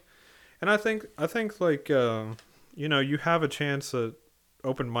 It's like, and I think like you have a chance at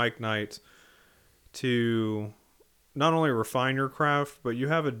open mic nights to not only refine your craft, but you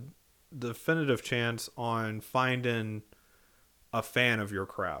have a definitive chance on finding a fan of your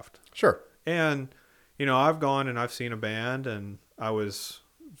craft. Sure. And I've gone and I've seen a band and I was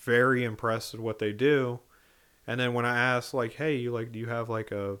very impressed with what they do. And then when I asked, like, hey, do you have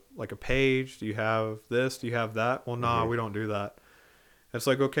like a page? Do you have this? Do you have that? Well, nah, we don't do that. It's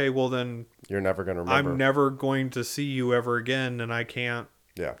like, okay, well then you're never going to remember. I'm never going to see you ever again, and I can't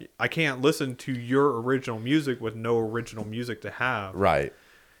listen to your original music with no original music to have. Right.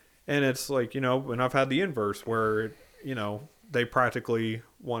 And it's like, and I've had the inverse where, they practically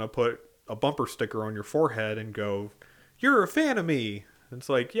want to put a bumper sticker on your forehead and go, you're a fan of me. It's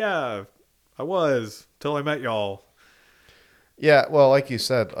like, yeah, I was till I met y'all. Yeah, well, like you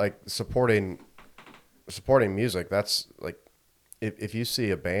said, like supporting music, that's like if you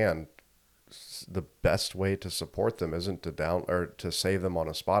see a band, the best way to support them isn't to save them on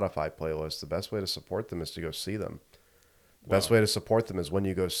a Spotify playlist. The best way to support them is to go see them. The best way to support them is when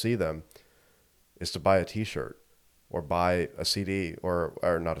you go see them is to buy a t-shirt or buy a CD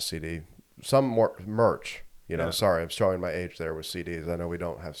or not a CD, some more merch. Sorry, I'm showing my age there with CDs. I know we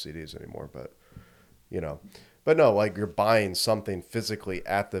don't have CDs anymore, but but no, like you're buying something physically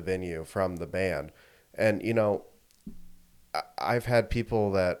at the venue from the band. And, I've had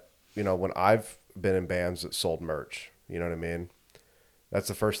people that, when I've been in bands that sold merch, you know what I mean? That's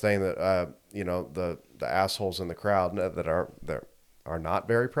the first thing that, the assholes in the crowd that are not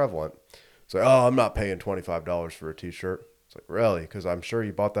very prevalent. It's like, oh, I'm not paying $25 for a t-shirt. It's like, really? Because I'm sure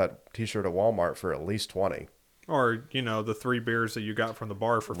you bought that t-shirt at Walmart for at least 20. Or, the 3 beers that you got from the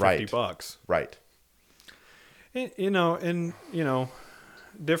bar for $50. Right. And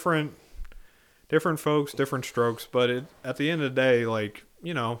different folks, different strokes, but at the end of the day, like,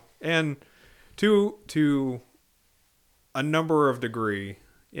 and to a number of degree,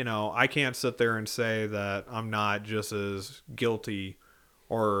 I can't sit there and say that I'm not just as guilty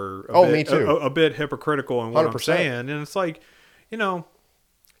or me too. A bit hypocritical in what 100%. I'm saying. And it's like,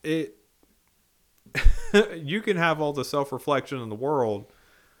 it you can have all the self-reflection in the world,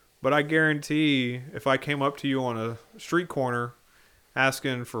 but I guarantee if I came up to you on a street corner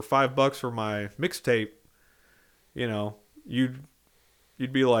asking for $5 for my mixtape, you know, you'd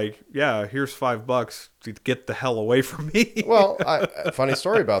be like, yeah, here's $5 to get the hell away from me. Well, funny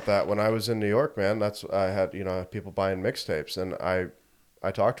story about that. When I was in New York, man, I had people buying mixtapes, and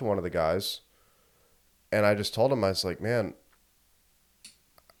I talked to one of the guys, and I just told him, I was like, man,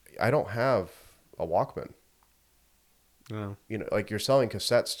 I don't have a Walkman. Yeah. Like, you're selling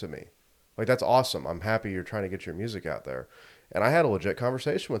cassettes to me. Like, that's awesome. I'm happy you're trying to get your music out there. And I had a legit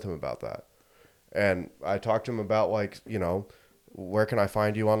conversation with him about that. And I talked to him about, like, where can I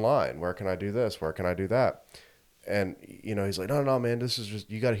find you online? Where can I do this? Where can I do that? And, he's like, no, man, this is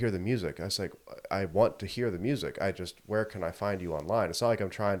just, you got to hear the music. I was like, I want to hear the music. Where can I find you online? It's not like I'm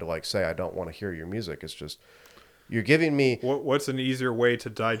trying to, like, say I don't want to hear your music. It's just, you're giving me. What's an easier way to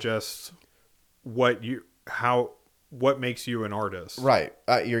digest what makes you an artist? Right.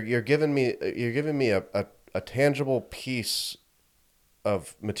 You're giving me a tangible piece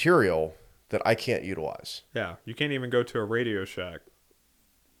of material that I can't utilize. Yeah, you can't even go to a Radio Shack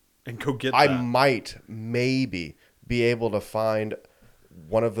and go get I that. might maybe be able to find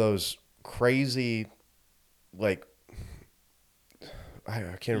one of those crazy, like, I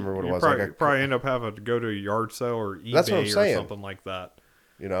can't remember what it was. Probably end up having to go to a yard sale or That's what I'm eBay or saying. something like that.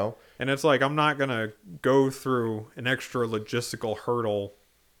 And it's like, I'm not gonna go through an extra logistical hurdle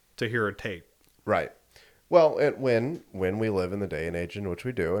to hear a tape. Right. Well, when we live in the day and age in which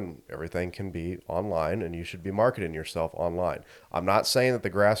we do, and everything can be online, and you should be marketing yourself online. I'm not saying that the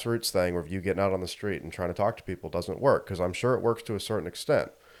grassroots thing, where you getting out on the street and trying to talk to people, doesn't work, because I'm sure it works to a certain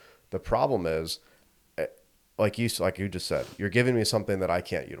extent. The problem is, like you just said, you're giving me something that I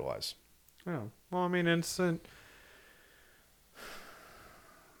can't utilize. Yeah. Well, I mean,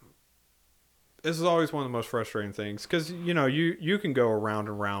 this is always one of the most frustrating things, because you can go around and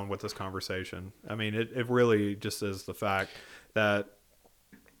around with this conversation. I mean, it really just is the fact that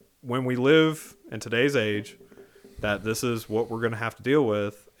when we live in today's age, that this is what we're going to have to deal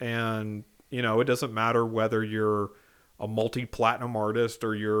with. And it doesn't matter whether you're a multi-platinum artist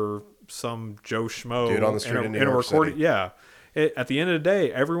or you're some Joe Schmo dude on the street in New York City. Yeah, at the end of the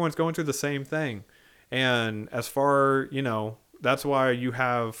day, everyone's going through the same thing. And as far that's why you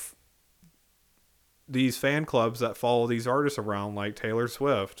have these fan clubs that follow these artists around, like Taylor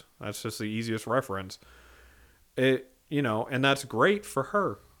Swift. That's just the easiest reference. And that's great for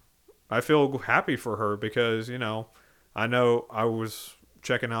her. I feel happy for her, because, I know I was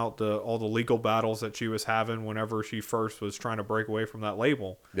checking out all the legal battles that she was having whenever she first was trying to break away from that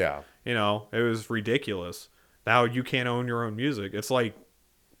label. Yeah. It was ridiculous. Now you can't own your own music. It's like,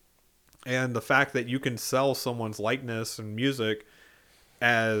 and the fact that you can sell someone's likeness and music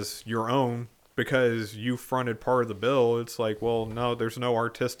as your own because you fronted part of the bill, it's like, well, no, there's no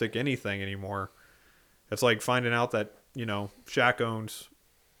artistic anything anymore. It's like finding out that, Shaq owns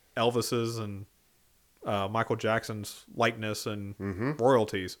Elvis's and Michael Jackson's likeness and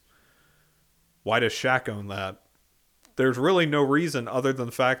royalties. Why does Shaq own that? There's really no reason other than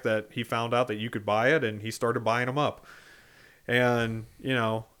the fact that he found out that you could buy it and he started buying them up. And,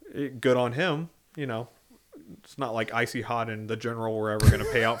 good on him. It's not like Icy Hot and the General were ever going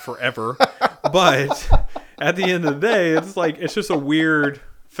to pay out forever. But at the end of the day, it's like, it's just a weird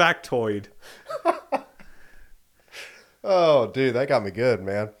factoid. Oh, dude, that got me good,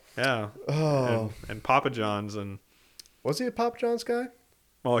 man. Yeah. Oh. And Papa John's. And was he a Papa John's guy?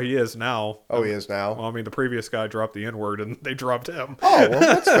 Well, he is now. Oh, he is now? Well, I mean, the previous guy dropped the N-word and they dropped him. Oh, well,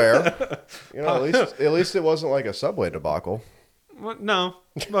 that's fair. At least it wasn't like a Subway debacle. Well, no,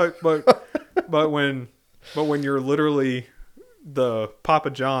 but when you're literally the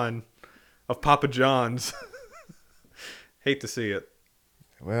Papa John of Papa John's, hate to see it.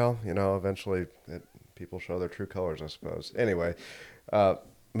 Well, eventually people show their true colors, I suppose. Anyway,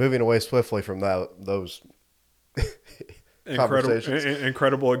 moving away swiftly from those conversations.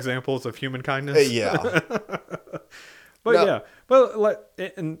 Incredible examples of human kindness. Yeah. But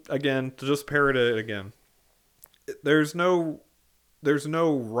and again, to just parrot it again, there's no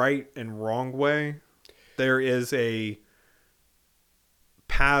right and wrong way. There is a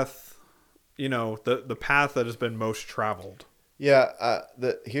path, the path that has been most traveled. Yeah.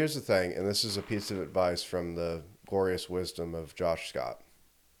 Here's the thing, and this is a piece of advice from the glorious wisdom of Josh Scott.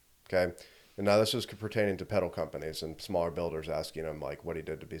 Okay. And now this is pertaining to pedal companies and smaller builders, asking them like what he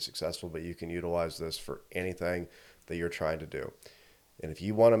did to be successful, but you can utilize this for anything that you're trying to do. And if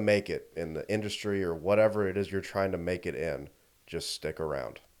you want to make it in the industry or whatever it is you're trying to make it in, just stick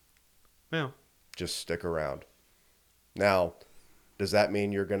around. Yeah. Just stick around. Now, does that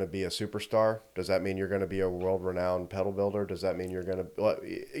mean you're going to be a superstar? Does that mean you're going to be a world-renowned pedal builder? Does that mean you're going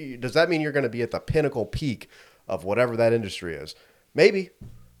to be at the pinnacle peak of whatever that industry is? Maybe.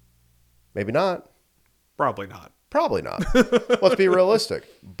 Maybe not. Probably not. Probably not. Let's be realistic.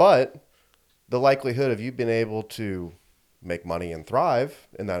 But the likelihood of you being able to make money and thrive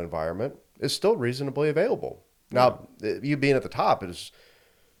in that environment is still reasonably available. Now, you being at the top is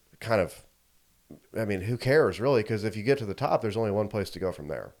kind of, I mean, who cares really? Because if you get to the top, there's only one place to go from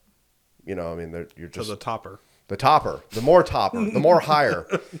there. You know, I mean, you're just To the topper. the topper, the more higher,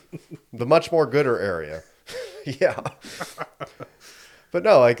 the much more gooder area. Yeah. But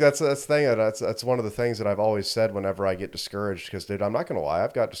no, like that's the thing. That's one of the things that I've always said whenever I get discouraged. Because, dude, I'm not going to lie.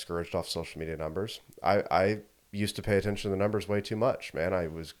 I've got discouraged off social media numbers. I used to pay attention to the numbers way too much, man. I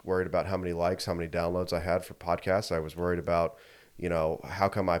was worried about how many likes, how many downloads I had for podcasts. I was worried about, you know, how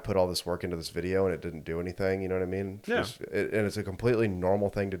come I put all this work into this video and it didn't do anything? You know what I mean? Yeah. And it's a completely normal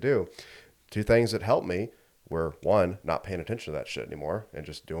thing to do. Two things that helped me were, one, not paying attention to that shit anymore and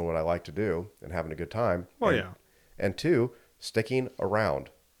just doing what I like to do and having a good time. Well, yeah. And two, sticking around.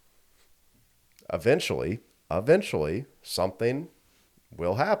 Eventually, something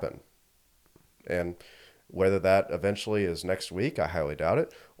will happen. And whether that eventually is next week, I highly doubt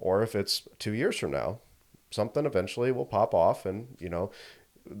it, or if it's 2 years from now, something eventually will pop off. And, you know,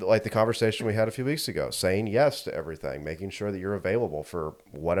 like the conversation we had a few weeks ago, saying yes to everything, making sure that you're available for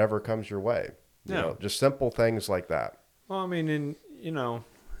whatever comes your way. You know, just simple things like that. Well, I mean, and, you know,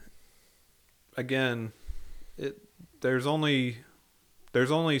 again, there's only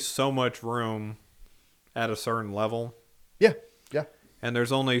so much room at a certain level. Yeah. Yeah. And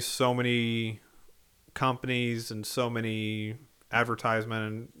there's only so many companies and so many advertisement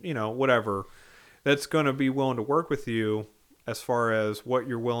and, you know, whatever that's going to be willing to work with you as far as what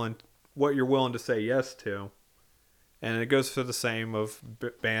you're willing to say yes to. And it goes for the same of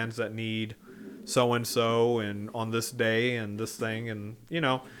bands that need so and so and on this day and this thing, and, you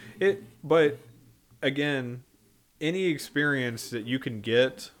know, but again, any experience that you can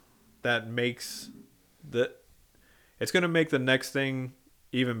get that makes it's going to make the next thing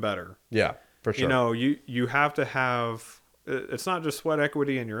even better. Yeah, for sure. You know, you have to have, it's not just sweat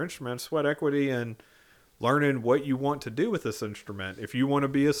equity in your instrument, sweat equity in learning what you want to do with this instrument. If you want to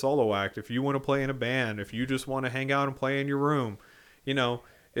be a solo act, if you want to play in a band, if you just want to hang out and play in your room, you know,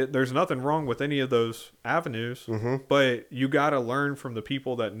 there's nothing wrong with any of those avenues, but you got to learn from the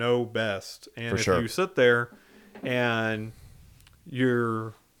people that know best. And if you sit there and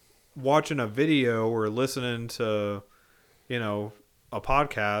you're watching a video or listening to, you know, a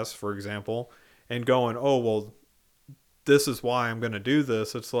podcast, for example, and going, oh, well, this is why I'm going to do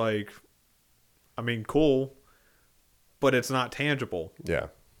this. It's like, I mean, cool, but it's not tangible. Yeah.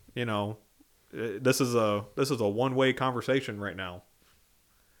 You know, this is a one-way conversation right now.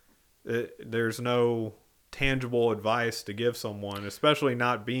 There's no tangible advice to give someone, especially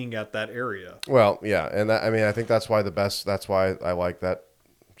not being at that area. Well, yeah. And that, I mean, I think that's why I like that.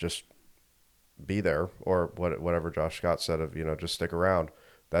 Just be there, or whatever Josh Scott said of, you know, just stick around.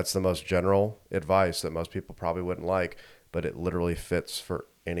 That's the most general advice that most people probably wouldn't like, but it literally fits for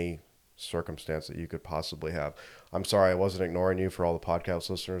any circumstance that you could possibly have. I'm sorry, I wasn't ignoring you for all the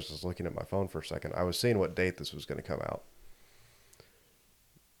podcast listeners. I was looking at my phone for a second. I was seeing what date this was going to come out.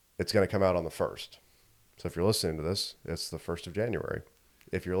 It's going to come out on the 1st. So if you're listening to this, it's the 1st of January.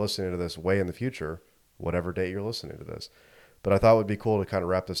 If you're listening to this way in the future, whatever date you're listening to this. But I thought it would be cool to kind of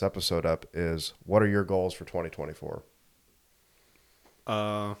wrap this episode up is, what are your goals for 2024?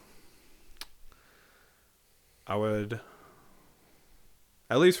 I would,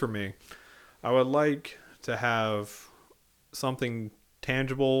 at least for me, I would like to have something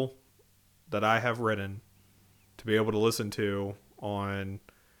tangible that I have written to be able to listen to on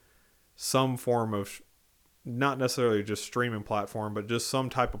some form of, not necessarily just streaming platform, but just some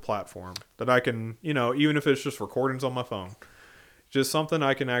type of platform that I can, you know, even if it's just recordings on my phone, just something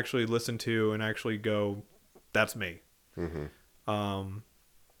I can actually listen to and actually go, that's me.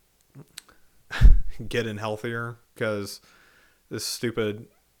 Getting healthier, because this stupid,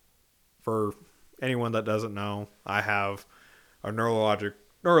 for anyone that doesn't know, I have a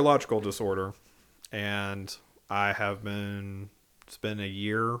neurological disorder, and I have it's been a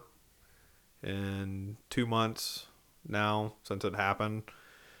year and 2 months now since it happened.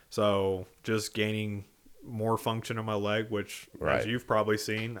 So just gaining more function in my leg, which, as you've probably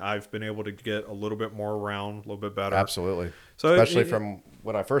seen, I've been able to get a little bit more around, a little bit better. Absolutely. So especially from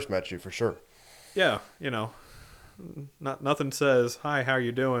when I first met you, for sure. Yeah, you know, nothing says, hi, how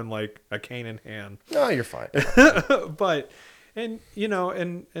you doing, like a cane in hand. No, you're fine. But, and, you know,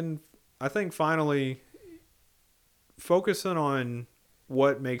 and I think finally focusing on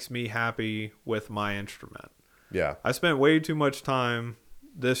what makes me happy with my instrument. Yeah. I spent way too much time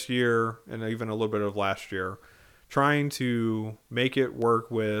this year, and even a little bit of last year, trying to make it work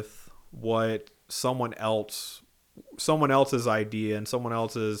with what someone else someone else's idea and someone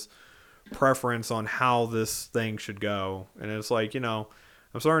else's preference on how this thing should go. And it's like, I'm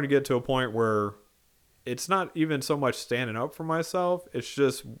starting to get to a point where it's not even so much standing up for myself. It's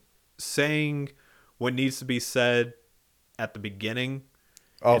just saying what needs to be said at the beginning.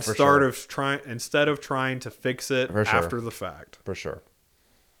 Oh, for sure. Instead of trying to fix it For sure. after the fact. For sure.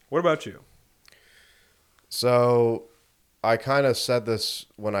 What about you? So I kind of said this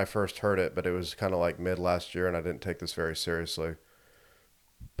when I first heard it, but it was kind of like mid last year, and I didn't take this very seriously.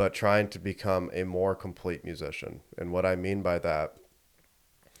 But trying to become a more complete musician. And what I mean by that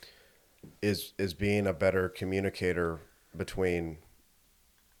is being a better communicator between,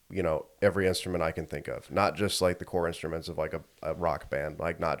 every instrument I can think of. Not just like the core instruments of like a rock band,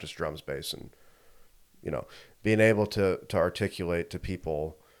 like not just drums, bass, and, being able to articulate to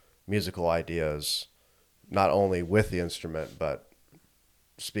people musical ideas, not only with the instrument, but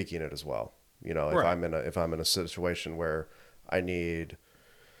speaking it as well. Right. If I'm in a situation where I need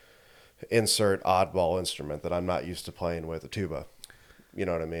insert oddball instrument that I'm not used to playing with, a tuba. You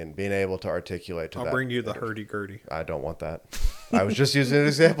know what I mean? Being able to articulate to I'll that. bring you the hurdy-gurdy. I don't want that. I was just using an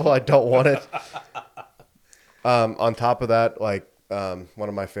example. I don't want it. On top of that, like one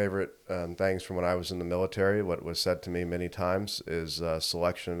of my favorite things from when I was in the military, what was said to me many times is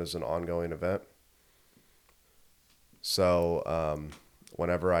selection is an ongoing event. So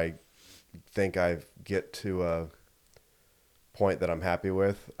whenever I think I get to a point that I'm happy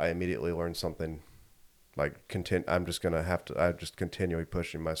with, I immediately learn something. I'm just continually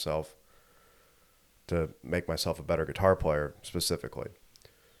pushing myself to make myself a better guitar player specifically.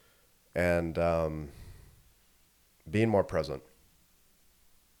 And being more present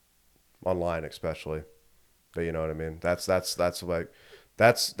online, especially. But you know what I mean? That's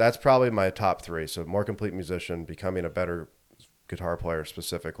probably my top three. So more complete musician, becoming a better guitar player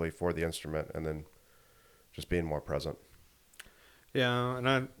specifically for the instrument, and then just being more present. Yeah,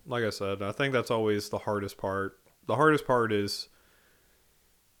 and like I said, I think that's always the hardest part. The hardest part is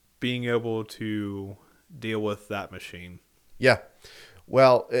being able to deal with that machine. Yeah.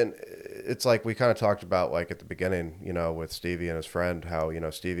 Well, and it's like we kind of talked about like at the beginning, with Stevie and his friend, how,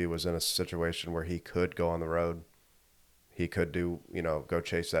 Stevie was in a situation where he could go on the road. He could do, go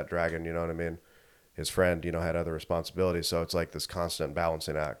chase that dragon, you know what I mean? His friend, had other responsibilities. So it's like this constant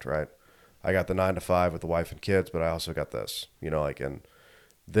balancing act, right? I got the 9 to 5 with the wife and kids, but I also got this, and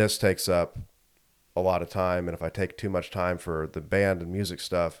this takes up a lot of time. And if I take too much time for the band and music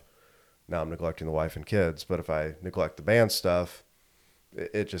stuff, now I'm neglecting the wife and kids. But if I neglect the band stuff,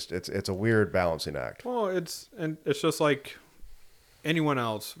 it's a weird balancing act. Well, it's just like anyone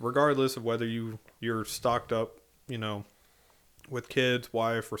else, regardless of whether you're stocked up, with kids,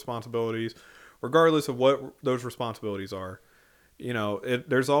 wife, responsibilities, regardless of what those responsibilities are.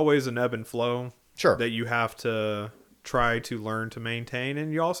 There's always an ebb and flow Sure. that you have to try to learn to maintain,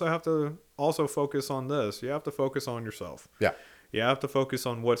 and you also have to focus on this. You have to focus on yourself. Yeah. You have to focus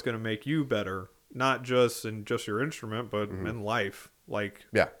on what's going to make you better, not just in just your instrument, but in life. Like,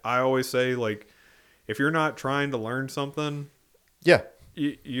 Yeah. I always say, like, if you're not trying to learn something, Yeah.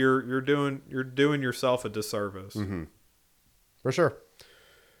 you're doing yourself a disservice. Mm-hmm. For sure.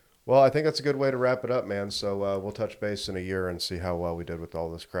 Well, I think that's a good way to wrap it up, man. So we'll touch base in a year and see how well we did with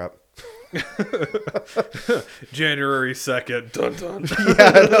all this crap. January 2nd. Dun, dun.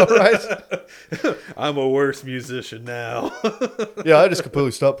 Yeah, I know, right? I'm a worse musician now. Yeah, I just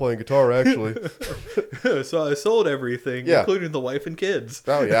completely stopped playing guitar, actually. So I sold everything, Yeah. including the wife and kids.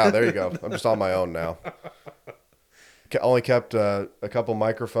 Oh, yeah, there you go. I'm just on my own now. Only kept a couple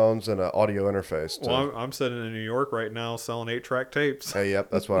microphones and an audio interface. Well, I'm sitting in New York right now selling 8-track tapes. Hey, yep,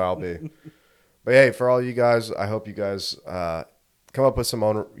 that's what I'll be. But hey, for all you guys, I hope you guys come up with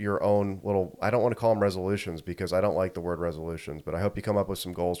your own little, I don't want to call them resolutions because I don't like the word resolutions, but I hope you come up with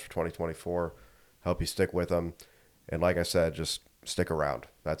some goals for 2024. I hope you stick with them. And like I said, just stick around.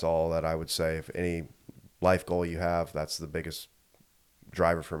 That's all that I would say. If any life goal you have, that's the biggest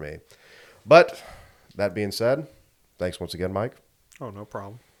driver for me. But that being said, thanks once again, Mike. Oh, no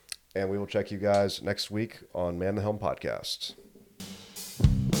problem. And we will check you guys next week on Man the Helm Podcast.